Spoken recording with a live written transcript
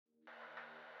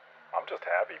I'm just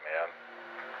happy, man.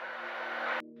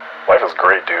 Life is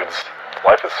great, dudes.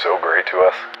 Life is so great to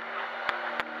us.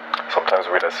 Sometimes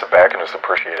we just sit back and just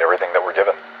appreciate everything that we're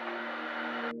given.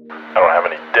 I don't have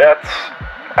any debts.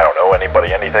 I don't owe anybody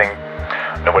anything.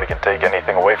 Nobody can take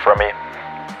anything away from me.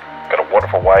 Got a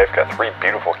wonderful wife, got 3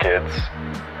 beautiful kids.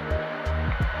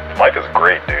 Life is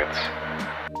great, dudes.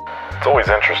 It's always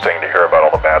interesting to hear about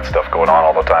all the bad stuff going on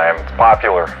all the time. It's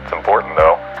popular. It's important,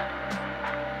 though.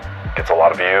 Gets a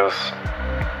lot of views.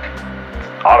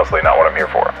 It's honestly not what I'm here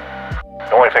for.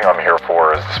 The only thing I'm here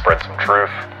for is to spread some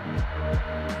truth,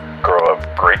 grow a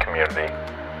great community,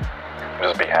 and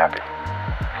just be happy.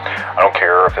 I don't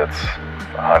care if it's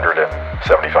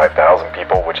 175,000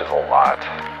 people, which is a lot.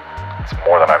 It's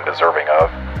more than I'm deserving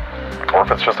of. Or if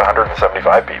it's just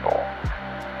 175 people.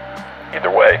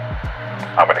 Either way,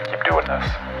 I'm going to keep doing this.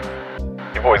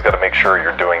 You've always got to make sure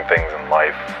you're doing things in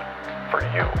life for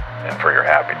you and for your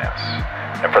happiness.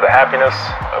 And for the happiness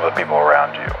of the people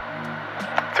around you.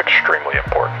 It's extremely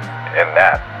important. And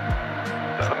that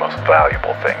is the most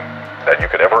valuable thing that you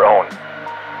could ever own.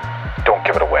 Don't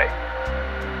give it away.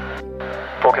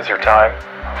 Focus your time,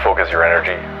 focus your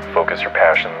energy, focus your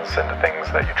passions into things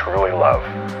that you truly love.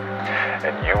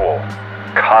 And you will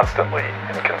constantly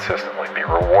and consistently be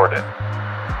rewarded.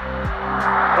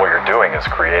 What you're doing is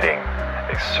creating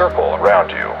a circle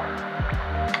around you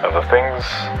of the things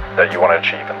that you want to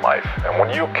achieve in life. And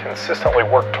when you consistently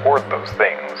work toward those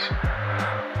things,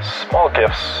 small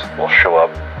gifts will show up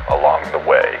along the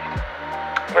way.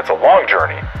 And it's a long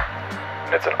journey,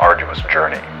 and it's an arduous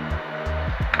journey.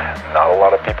 Not a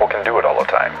lot of people can do it all the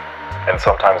time, and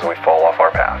sometimes we fall off our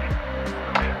path.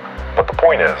 But the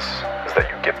point is that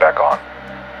you get back on,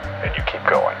 and you keep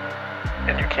going,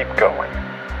 and you keep going,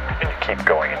 and you keep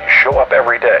going, and you show up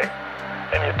every day,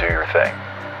 and you do your thing,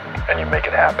 and you make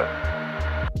it happen.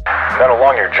 And then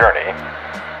along your journey,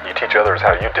 you teach others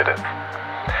how you did it.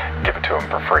 Give it to them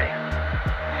for free.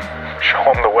 Show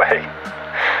them the way.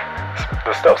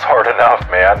 This stuff's hard enough,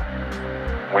 man.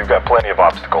 We've got plenty of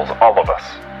obstacles, all of us.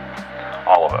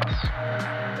 All of us.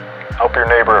 Help your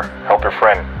neighbor, help your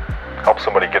friend, help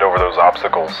somebody get over those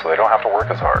obstacles so they don't have to work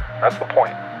as hard. That's the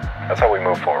point. That's how we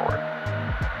move forward.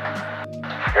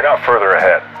 You're not further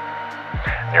ahead,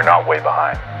 and you're not way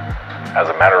behind. As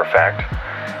a matter of fact,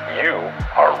 you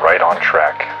are right on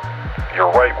track.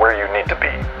 You're right where you need to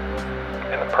be,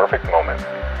 in the perfect moment.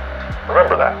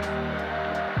 Remember that.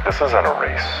 This isn't a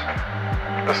race.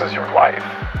 This is your life.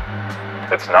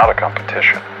 It's not a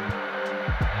competition.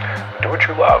 Do what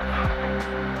you love.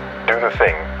 Do the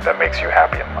thing that makes you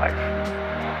happy in life.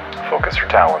 Focus your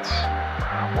talents.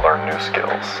 Learn new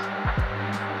skills.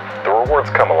 The rewards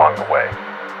come along the way.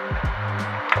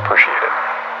 Appreciate it.